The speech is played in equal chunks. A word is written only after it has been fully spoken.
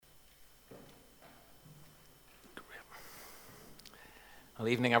Well,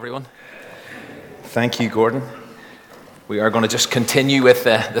 evening, everyone. Thank you, Gordon. We are going to just continue with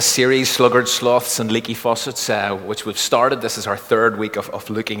the series, Sluggards, Sloths, and Leaky Faucets, which we've started. This is our third week of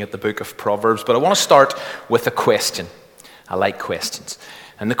looking at the book of Proverbs. But I want to start with a question. I like questions.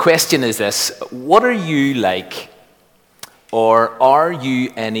 And the question is this: what are you like, or are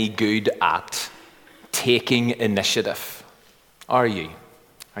you any good at taking initiative? Are you?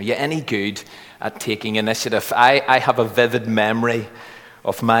 Are you any good at taking initiative? I have a vivid memory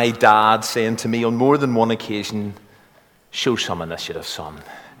of my dad saying to me on more than one occasion, "Show some initiative, son."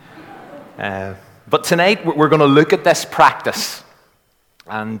 But tonight we're going to look at this practice,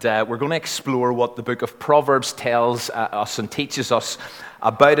 and we're going to explore what the book of Proverbs tells us and teaches us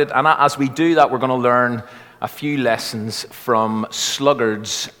about it. And as we do that, we're going to learn a few lessons from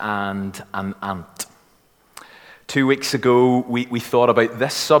sluggards and an ant. 2 weeks ago, we thought about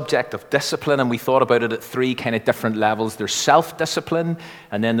this subject of discipline, and we thought about it at three kind of different levels. There's self-discipline,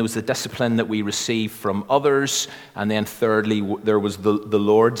 and then there was the discipline that we receive from others, and then thirdly, there was the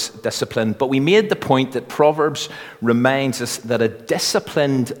Lord's discipline. But we made the point that Proverbs reminds us that a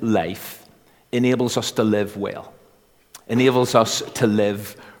disciplined life enables us to live well, enables us to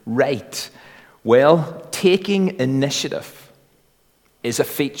live right. Well, taking initiative is a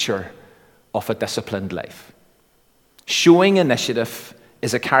feature of a disciplined life. Showing initiative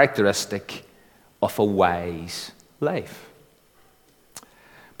is a characteristic of a wise life.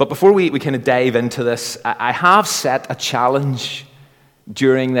 But before we kind of dive into this, I have set a challenge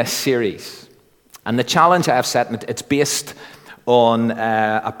during this series. And the challenge I have set, it's based on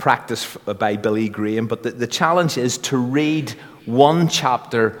a practice by Billy Graham, but the challenge is to read one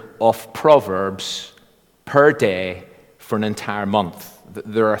chapter of Proverbs per day for an entire month.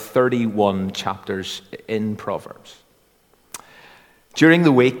 There are 31 chapters in Proverbs. During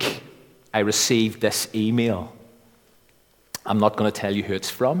the week, I received this email. I'm not going to tell you who it's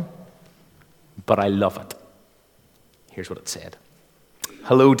from, but I love it. Here's what it said.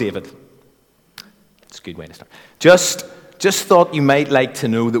 "Hello, David." It's a good way to start. Just thought you might like to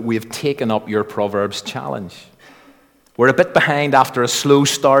know that we have taken up your Proverbs challenge. We're a bit behind after a slow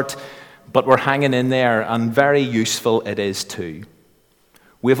start, but we're hanging in there, and very useful it is too.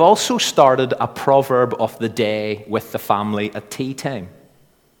 We've also started a proverb of the day with the family at tea time,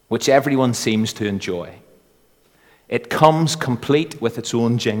 which everyone seems to enjoy. It comes complete with its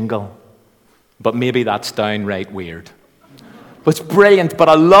own jingle, but maybe that's downright weird. But it's brilliant, but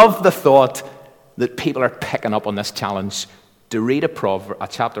I love the thought that people are picking up on this challenge to read a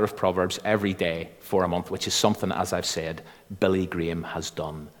chapter of Proverbs every day for a month, which is something, as I've said, Billy Graham has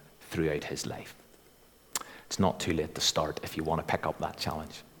done throughout his life. It's not too late to start if you want to pick up that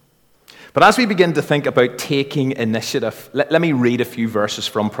challenge. But as we begin to think about taking initiative, let me read a few verses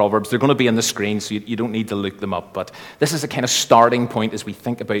from Proverbs. They're going to be on the screen, so you don't need to look them up. But this is a kind of starting point as we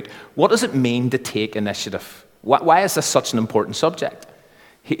think about what does it mean to take initiative? Why is this such an important subject?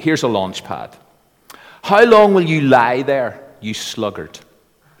 Here's a launch pad. "How long will you lie there, you sluggard?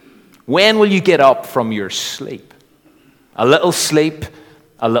 When will you get up from your sleep? A little sleep,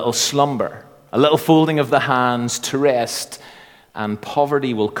 a little slumber. A little folding of the hands to rest, and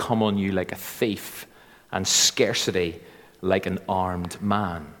poverty will come on you like a thief, and scarcity like an armed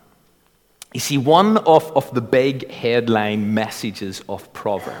man." You see, one of the big headline messages of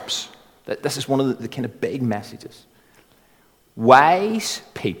Proverbs, this is one of the kind of big messages. Wise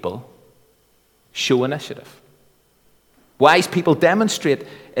people show initiative. Wise people demonstrate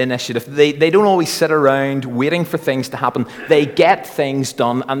initiative. They don't always sit around waiting for things to happen. They get things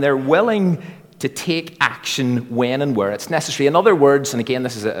done, and they're willing to take action when and where it's necessary. In other words, and again,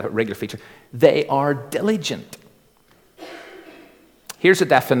 this is a regular feature, they are diligent. Here's a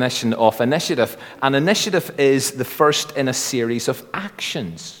definition of initiative. An initiative is the first in a series of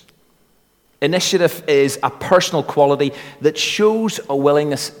actions. Initiative is a personal quality that shows a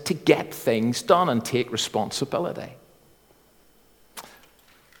willingness to get things done and take responsibility.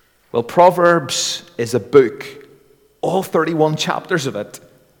 Well, Proverbs is a book, all 31 chapters of it,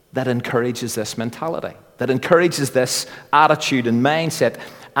 that encourages this mentality, that encourages this attitude and mindset,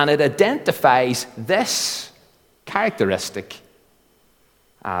 and it identifies this characteristic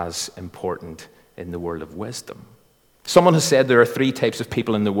as important in the world of wisdom. Someone has said there are 3 types of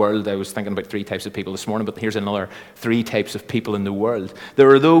people in the world. I was thinking about 3 types of people this morning, but here's another 3 types of people in the world. There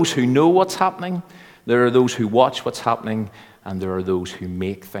are those who know what's happening, there are those who watch what's happening, and there are those who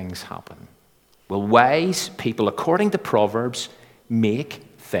make things happen. Well, wise people, according to Proverbs, make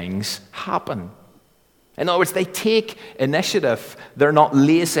things happen. In other words, they take initiative. They're not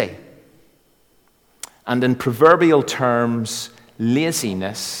lazy. And in proverbial terms,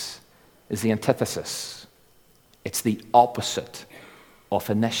 laziness is the antithesis. It's the opposite of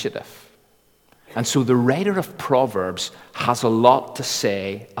initiative. And so the writer of Proverbs has a lot to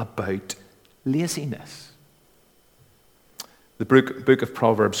say about laziness. The book of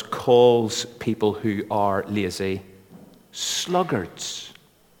Proverbs calls people who are lazy sluggards.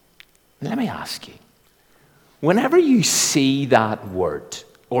 Let me ask you, whenever you see that word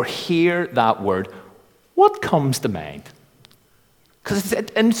or hear that word, what comes to mind? Because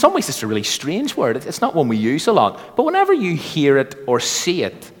in some ways it's a really strange word. It's not one we use a lot. But whenever you hear it or see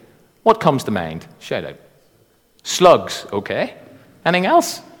it, what comes to mind? Shout out. Slugs, okay. Anything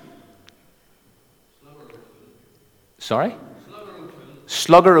else? Sorry?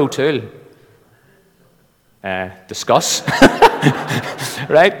 Slugger O'Toole. Discuss.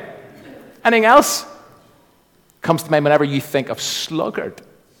 Right? Anything else? Comes to mind whenever you think of sluggard.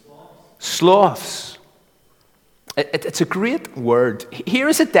 Sloths. It's a great word. Here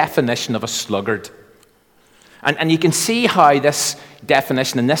is a definition of a sluggard. And you can see how this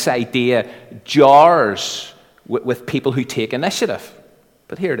definition and this idea jars with people who take initiative.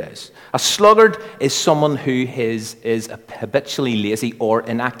 But here it is. A sluggard is someone who is habitually lazy or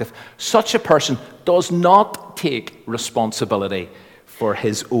inactive. Such a person does not take responsibility for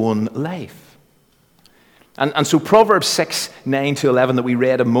his own life. And so Proverbs 6, 9 to 11 that we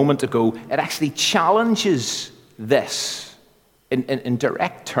read a moment ago, it actually challenges this in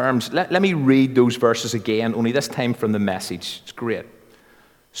direct terms. Let me read those verses again, only this time from the Message. It's great.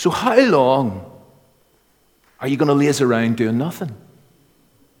 So how long are you going to laze around doing nothing?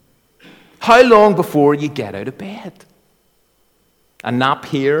 How long before you get out of bed? A nap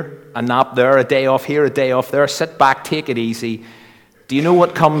here, a nap there, a day off here, a day off there. Sit back, take it easy. Do you know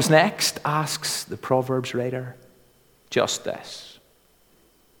what comes next? Asks the Proverbs writer. Just this.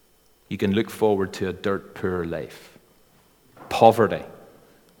 You can look forward to a dirt poor life. Poverty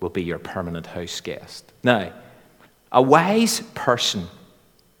will be your permanent house guest. Now, a wise person,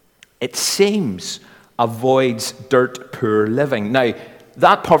 it seems, avoids dirt poor living. Now,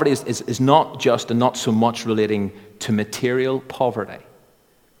 that poverty is not just and not so much relating to material poverty.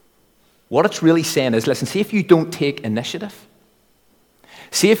 What it's really saying is, listen, see if you don't take initiative,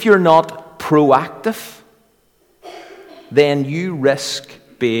 see if you're not proactive, then you risk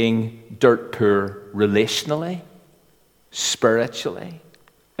being dirt poor relationally, spiritually,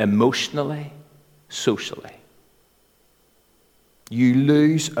 emotionally, socially. You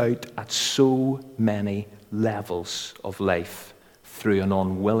lose out at so many levels of life through an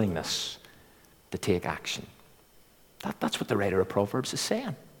unwillingness to take action. That's what the writer of Proverbs is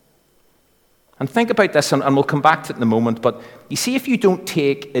saying. And think about this, and we'll come back to it in a moment, but you see, if you don't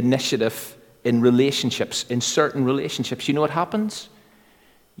take initiative in relationships, in certain relationships, you know what happens?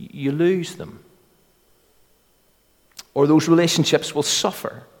 You lose them. Or those relationships will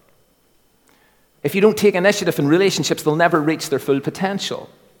suffer. If you don't take initiative in relationships, they'll never reach their full potential.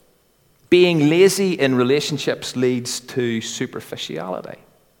 Being lazy in relationships leads to superficiality,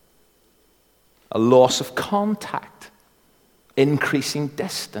 a loss of contact, increasing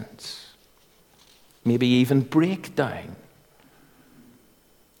distance, maybe even breakdown.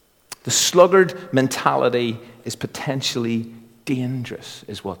 The sluggard mentality is potentially dangerous,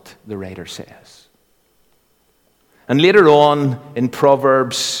 is what the writer says. And later on in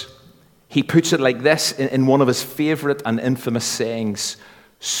Proverbs, he puts it like this in one of his favorite and infamous sayings.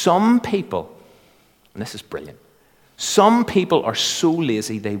 Some people, and this is brilliant, some people are so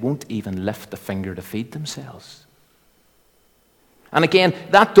lazy they won't even lift a finger to feed themselves. And again,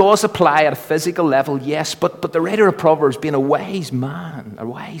 that does apply at a physical level, yes, but the writer of Proverbs, being a wise man, a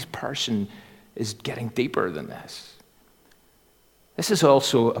wise person, is getting deeper than this. This is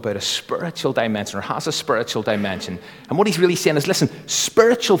also about a spiritual dimension, or has a spiritual dimension. And what he's really saying is, listen,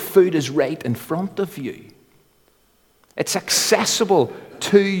 spiritual food is right in front of you. It's accessible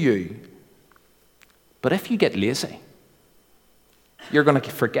to you. But if you get lazy, you're going to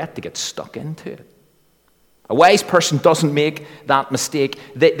forget to get stuck into it. A wise person doesn't make that mistake.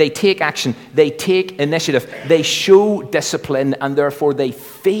 They take action. They take initiative. They show discipline, and therefore they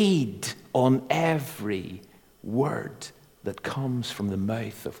feed on every word that comes from the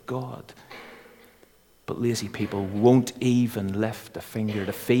mouth of God. But lazy people won't even lift a finger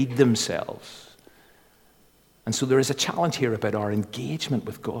to feed themselves. And so there is a challenge here about our engagement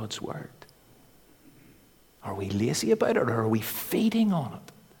with God's word. Are we lazy about it, or are we feeding on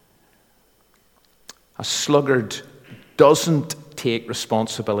it? A sluggard doesn't take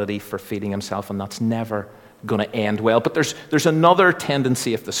responsibility for feeding himself, and that's never going to end well. But there's another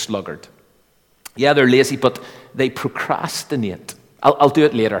tendency of the sluggard. Yeah, they're lazy, but they procrastinate. I'll do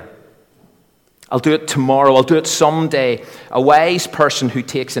it later. I'll do it tomorrow. I'll do it someday. A wise person who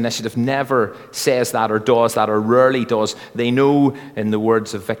takes initiative never says that or does that or rarely does. They know, in the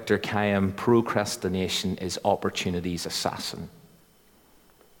words of Victor Kiam, procrastination is opportunity's assassin.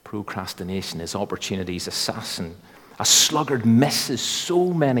 Procrastination is opportunity's assassin. A sluggard misses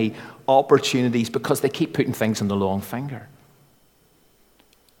so many opportunities because they keep putting things on the long finger.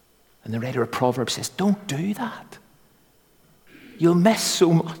 And the writer of Proverbs says, don't do that. You'll miss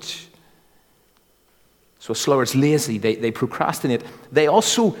so much. So a sluggard's lazy, they procrastinate. They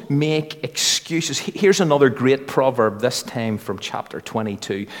also make excuses. Here's another great proverb, this time from chapter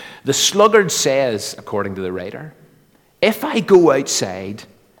 22. The sluggard says, according to the writer, if I go outside,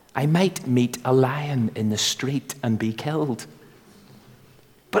 I might meet a lion in the street and be killed.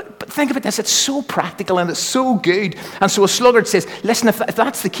 But think about this, it's so practical and it's so good. And so a sluggard says, listen, if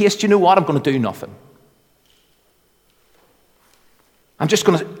that's the case, do you know what? I'm going to do nothing. I'm just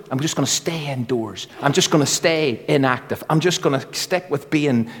going to stay indoors. I'm just going to stay inactive. I'm just going to stick with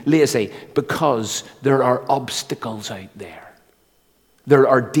being lazy because there are obstacles out there. There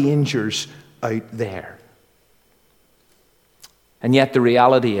are dangers out there. And yet the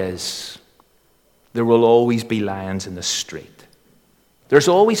reality is there will always be lions in the street. There's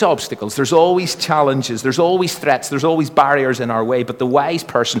always obstacles. There's always challenges. There's always threats. There's always barriers in our way. But the wise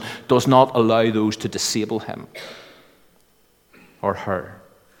person does not allow those to disable him or her.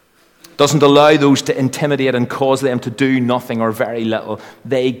 Doesn't allow those to intimidate and cause them to do nothing or very little.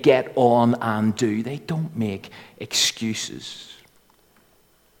 They get on and do. They don't make excuses.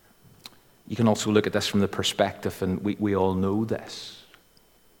 You can also look at this from the perspective, and we all know this,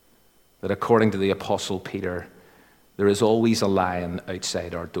 that according to the Apostle Peter, there is always a lion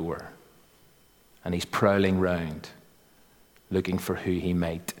outside our door, and he's prowling round, looking for who he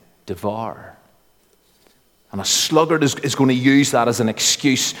might devour. And a sluggard is going to use that as an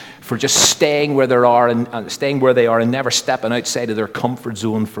excuse for just staying where they are and never stepping outside of their comfort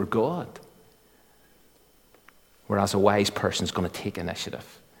zone for God. Whereas a wise person is going to take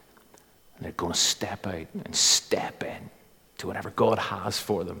initiative. And they're going to step out and step in to whatever God has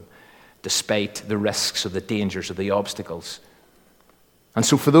for them, despite the risks or the dangers or the obstacles. And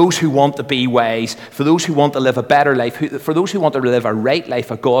so for those who want to be wise, for those who want to live a better life, for those who want to live a right life,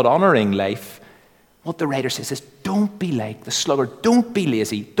 a God-honoring life, what the writer says is, don't be like the sluggard. Don't be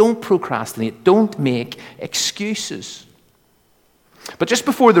lazy. Don't procrastinate. Don't make excuses. But just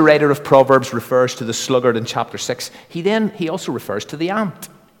before the writer of Proverbs refers to the sluggard in chapter 6, he also refers to the ant.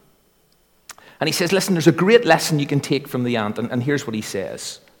 And he says, listen, there's a great lesson you can take from the ant. And here's what he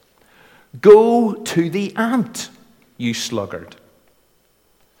says. Go to the ant, you sluggard.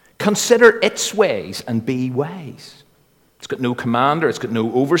 Consider its ways and be wise. It's got no commander, it's got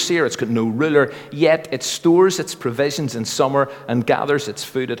no overseer, it's got no ruler, yet it stores its provisions in summer and gathers its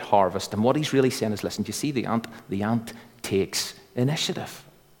food at harvest. And what he's really saying is, listen, do you see the ant? The ant takes initiative.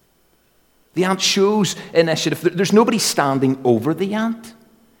 The ant shows initiative. There's nobody standing over the ant,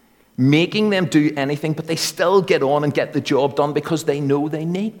 making them do anything, but they still get on and get the job done because they know they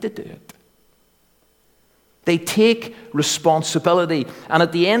need to do it. They take responsibility, and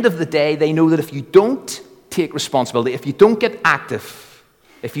at the end of the day, they know that if you don't take responsibility, if you don't get active,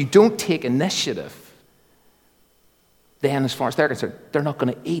 if you don't take initiative, then as far as they're concerned, they're not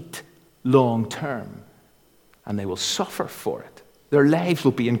going to eat long term, and they will suffer for it. Their lives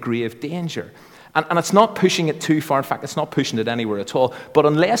will be in grave danger. And it's not pushing it too far. In fact, it's not pushing it anywhere at all. But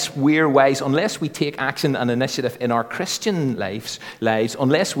unless we're wise, unless we take action and initiative in our Christian lives,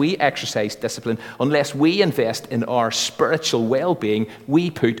 unless we exercise discipline, unless we invest in our spiritual well-being,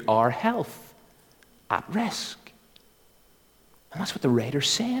 we put our health at risk. And that's what the writer's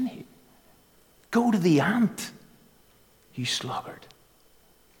saying here. Go to the ant, you sluggard.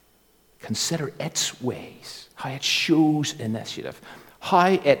 Consider its ways, how it shows initiative, how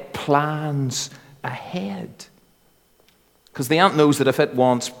it plans ahead. Because the ant knows that if it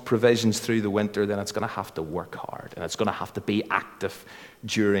wants provisions through the winter, then it's going to have to work hard, and it's going to have to be active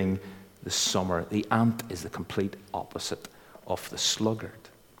during the summer. The ant is the complete opposite of the sluggard.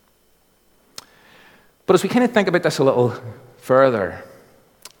 But as we kind of think about this a little further,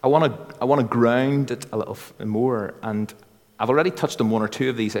 I want to ground it a little more, and I've already touched on one or two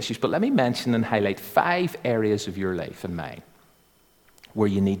of these issues, but let me mention and highlight 5 areas of your life and mine where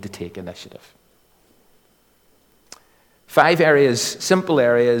you need to take initiative. 5 areas, simple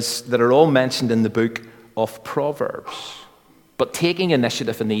areas that are all mentioned in the book of Proverbs. But taking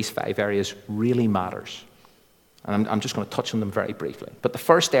initiative in these 5 areas really matters. And I'm just going to touch on them very briefly. But the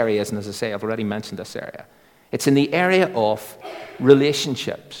first area is, and as I say, I've already mentioned this area, it's in the area of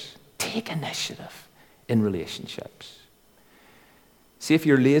relationships. Take initiative in relationships. See if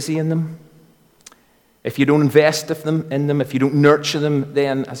you're lazy in them, If you don't invest in them, if you don't nurture them,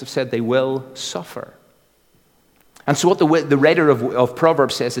 then, as I've said, they will suffer. And so what the writer of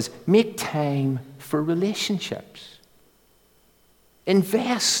Proverbs says is, make time for relationships.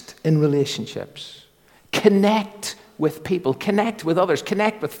 Invest in relationships. Connect with people. Connect with others.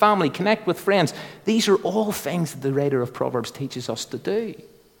 Connect with family. Connect with friends. These are all things that the writer of Proverbs teaches us to do.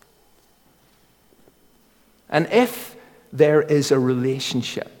 And if there is a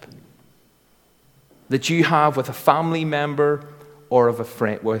relationship that you have with a family member or with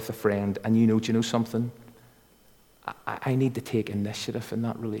a friend, and do you know something? I need to take initiative in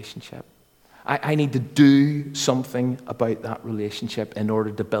that relationship. I need to do something about that relationship in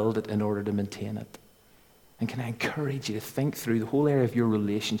order to build it, in order to maintain it. And can I encourage you to think through the whole area of your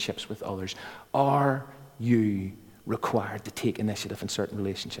relationships with others? Are you required to take initiative in certain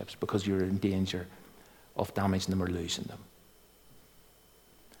relationships because you're in danger of damaging them or losing them?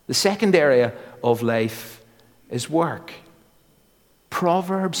 The second area of life is work.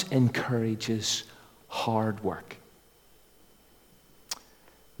 Proverbs encourages hard work.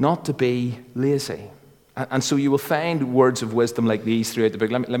 Not to be lazy. And so you will find words of wisdom like these throughout the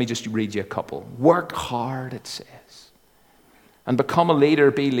book. Let me just read you a couple. Work hard, it says. And become a leader,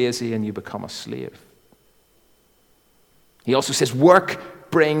 be lazy, and you become a slave. He also says,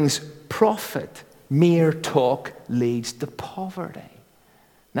 work brings profit. Mere talk leads to poverty.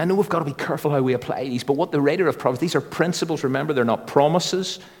 Now, I know we've got to be careful how we apply these, but what the writer of Proverbs, these are principles. Remember, they're not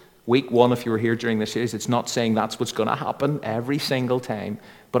promises. Week 1, if you were here during this series, it's not saying that's what's going to happen every single time,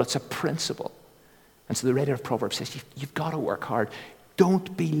 but it's a principle. And so the writer of Proverbs says, you've got to work hard.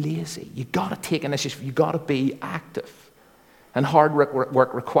 Don't be lazy. You've got to take initiative. You've got to be active. And hard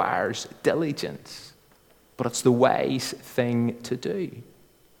work requires diligence, but it's the wise thing to do.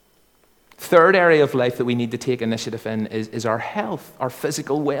 Third area of life that we need to take initiative in is our health, our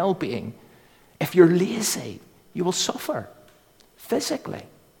physical well-being. If you're lazy, you will suffer physically.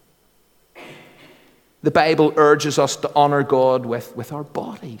 The Bible urges us to honor God with our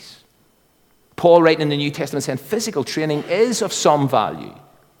bodies. Paul, writing in the New Testament, saying physical training is of some value.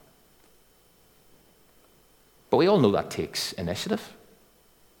 But we all know that takes initiative.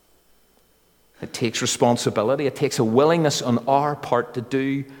 It takes responsibility. It takes a willingness on our part to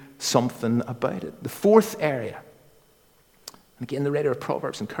do something about it. The fourth area, and again, the writer of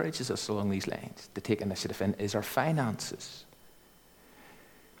Proverbs encourages us along these lines to take initiative in, is our finances.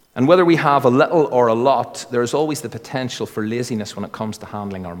 And whether we have a little or a lot, there is always the potential for laziness when it comes to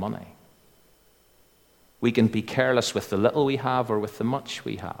handling our money. We can be careless with the little we have or with the much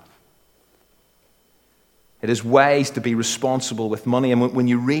we have. It is wise to be responsible with money. And when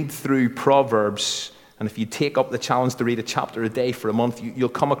you read through Proverbs, and if you take up the challenge to read a chapter a day for a month, you'll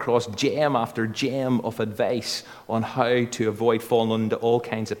come across gem after gem of advice on how to avoid falling into all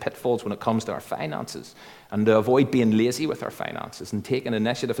kinds of pitfalls when it comes to our finances, and to avoid being lazy with our finances and taking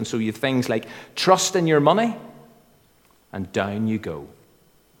initiative. And so you have things like trust in your money, and down you go.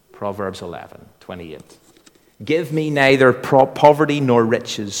 Proverbs 11:28. Give me neither poverty nor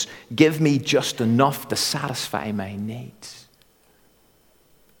riches. Give me just enough to satisfy my needs.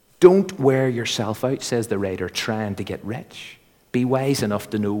 Don't wear yourself out, says the writer, trying to get rich. Be wise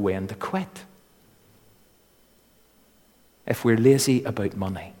enough to know when to quit. If we're lazy about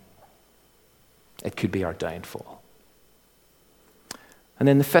money, it could be our downfall. And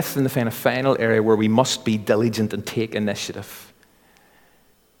then the fifth and the final area where we must be diligent and take initiative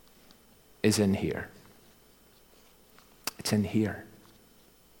is in here. It's in here,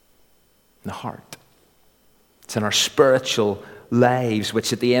 in the heart. It's in our spiritual lives,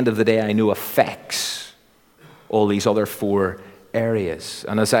 which at the end of the day I know affects all these other four areas.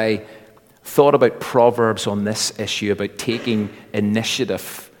 And as I thought about Proverbs on this issue, about taking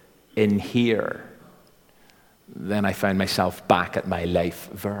initiative in here, then I found myself back at my life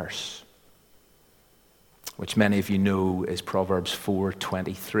verse, which many of you know is Proverbs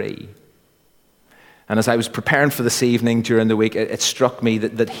 4:23. And as I was preparing for this evening during the week, it struck me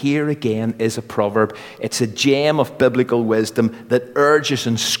that here again is a proverb. It's a gem of biblical wisdom that urges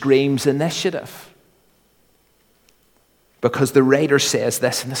and screams initiative. Because the writer says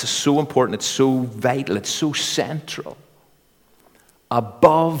this, and this is so important, it's so vital, it's so central.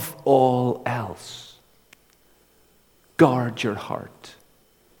 Above all else, guard your heart,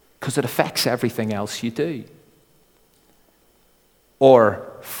 because it affects everything else you do. Or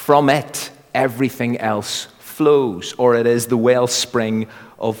from it, everything else flows, or it is the wellspring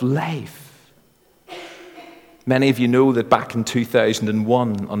of life. Many of you know that back in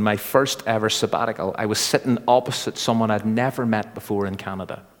 2001, on my first ever sabbatical, I was sitting opposite someone I'd never met before in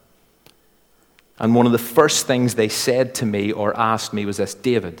Canada. And one of the first things they said to me or asked me was this: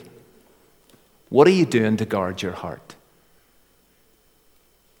 David, What are you doing to guard your heart?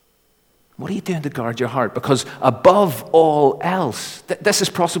 What are you doing to guard your heart? Because above all else, this is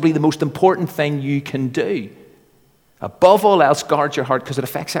possibly the most important thing you can do. Above all else, guard your heart because it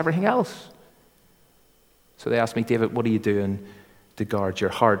affects everything else. So they asked me, David, what are you doing to guard your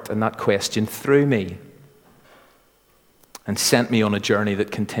heart? And that question threw me and sent me on a journey that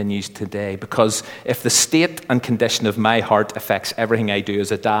continues today. Because if the state and condition of my heart affects everything I do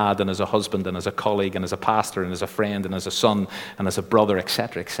as a dad and as a husband and as a colleague and as a pastor and as a friend and as a son and as a brother,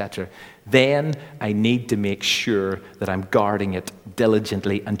 etc., then I need to make sure that I'm guarding it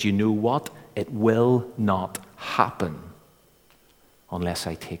diligently. And you know what? It will not happen unless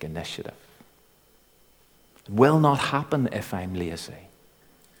I take initiative. It will not happen if I'm lazy.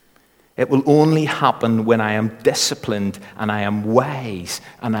 It will only happen when I am disciplined and I am wise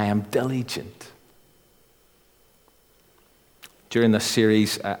and I am diligent. During this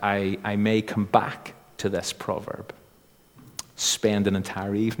series, I may come back to this proverb, spend an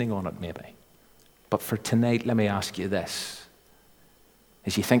entire evening on it maybe. But for tonight, let me ask you this.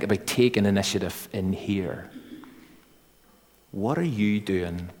 As you think about taking initiative in here, what are you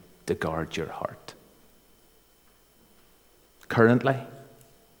doing to guard your heart? Currently?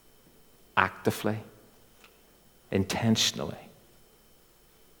 Actively, intentionally.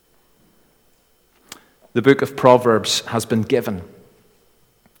 The book of Proverbs has been given.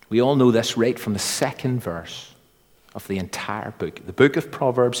 We all know this right from the second verse of the entire book. The book of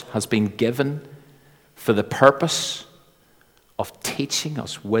Proverbs has been given for the purpose of teaching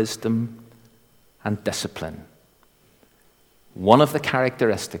us wisdom and discipline. One of the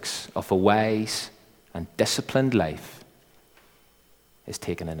characteristics of a wise and disciplined life is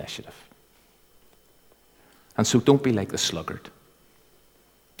taking initiative. And so don't be like the sluggard.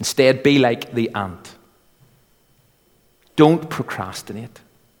 Instead, be like the ant. Don't procrastinate.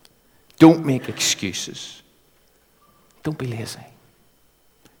 Don't make excuses. Don't be lazy.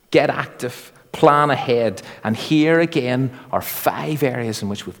 Get active. Plan ahead. And here again are 5 areas in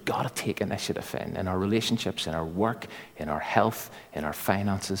which we've got to take initiative in our relationships, in our work, in our health, in our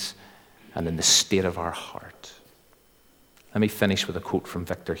finances, and in the state of our heart. Let me finish with a quote from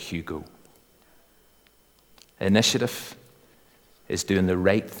Victor Hugo. Initiative is doing the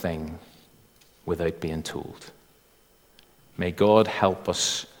right thing without being told. May God help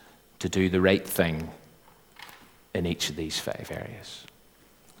us to do the right thing in each of these 5 areas.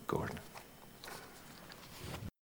 Gordon.